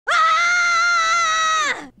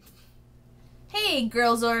Hey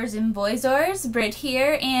girlsors and boysors, Britt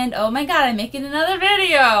here, and oh my god, I'm making another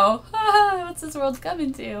video! What's this world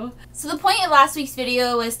coming to? So the point of last week's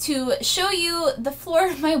video was to show you the floor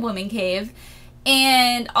of my woman cave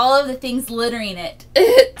and all of the things littering it.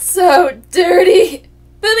 It's so dirty!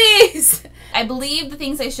 Boobies! I believe the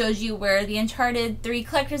things I showed you were the Uncharted 3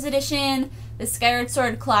 Collector's Edition, the Skyward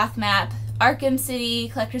Sword cloth map, Arkham City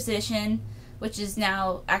Collector's Edition, which is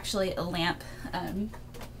now actually a lamp.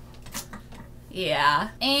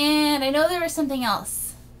 Yeah. And I know there was something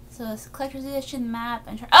else. So this Collector's Edition map.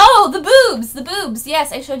 Oh, the boobs! The boobs!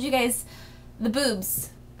 Yes, I showed you guys the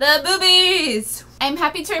boobs. The boobies! I'm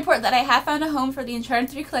happy to report that I have found a home for the Uncharted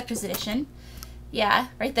 3 Collector's Edition. Yeah,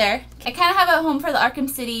 right there. I kind of have a home for the Arkham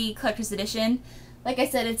City Collector's Edition. Like I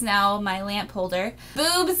said, it's now my lamp holder.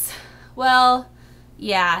 Boobs, well,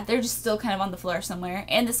 yeah, they're just still kind of on the floor somewhere.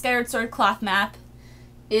 And the Skyward Sword cloth map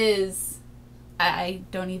is... I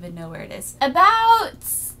don't even know where it is. About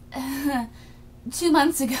 2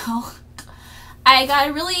 months ago, I got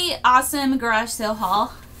a really awesome garage sale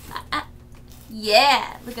haul.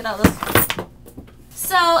 Yeah, look at all those.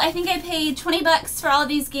 So I think I paid 20 bucks for all of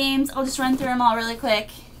these games. I'll just run through them all really quick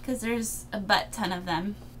because there's a butt ton of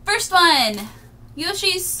them. First one,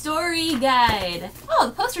 Yoshi's Story Guide. Oh,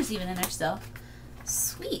 the poster's even in there still.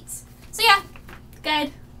 Sweet. So yeah,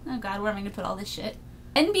 guide. Oh god, where am I gonna put all this shit?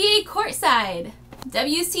 NBA Courtside,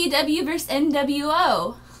 WCW vs.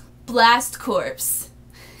 NWO, Blast Corps,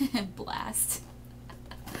 Blast,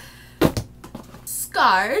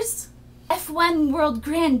 Scars, F1 World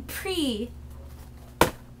Grand Prix.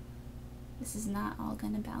 This is not all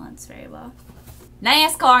gonna balance very well.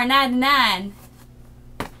 NASCAR 99.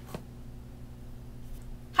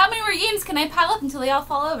 How many more games can I pile up until they all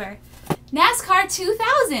fall over? NASCAR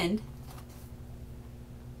 2000.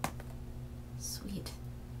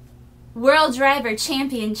 World Driver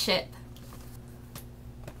Championship.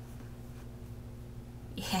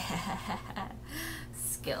 Yeah.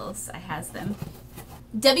 Skills, I has them.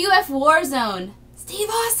 WF Warzone. Steve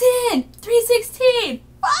Austin! 316!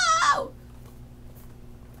 Wow!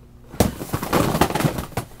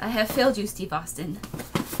 I have failed you, Steve Austin.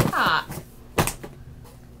 Fuck.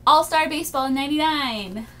 All-Star Baseball in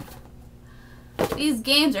 99. These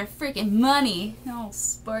games are freaking money. Oh,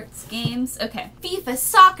 sports games. Okay. FIFA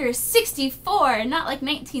Soccer 64. Not like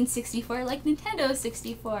 1964, like Nintendo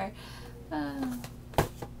 64.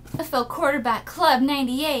 NFL Quarterback Club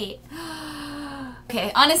 98.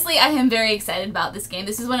 Okay, honestly, I am very excited about this game.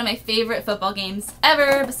 This is one of my favorite football games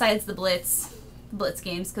ever, besides the Blitz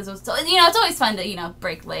games, because it's always fun to,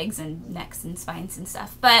 break legs and necks and spines and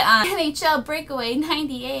stuff. But NHL Breakaway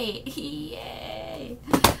 98. Yay.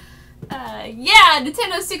 Yeah,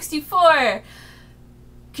 Nintendo 64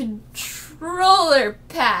 controller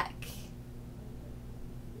pack.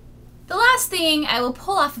 The last thing I will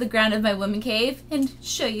pull off the ground of my woman cave and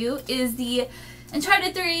show you is the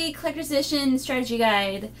Uncharted 3 Collector's Edition Strategy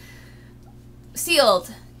Guide.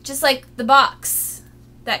 Sealed, just like the box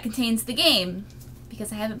that contains the game,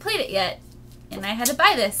 because I haven't played it yet. And I had to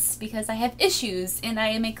buy this because I have issues and I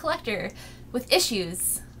am a collector with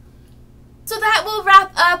issues. So that will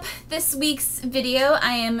wrap up this week's video.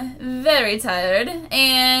 I am very tired,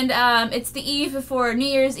 and it's the eve before New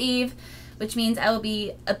Year's Eve, which means I will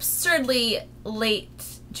be absurdly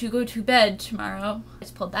late to go to bed tomorrow. I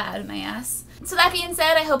just pulled that out of my ass. So that being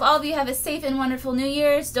said, I hope all of you have a safe and wonderful New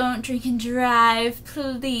Year's. Don't drink and drive,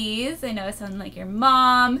 please. I know I sound like your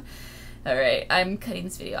mom. Alright, I'm cutting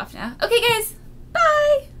this video off now. Okay guys,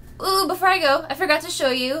 bye! Ooh, before I go, I forgot to show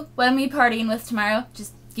you what I'm gonna be partying with tomorrow.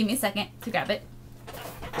 Just give me a second to grab it.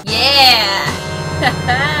 Yeah!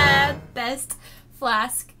 Best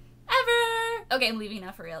flask ever! Okay, I'm leaving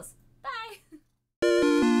now for reals. Bye!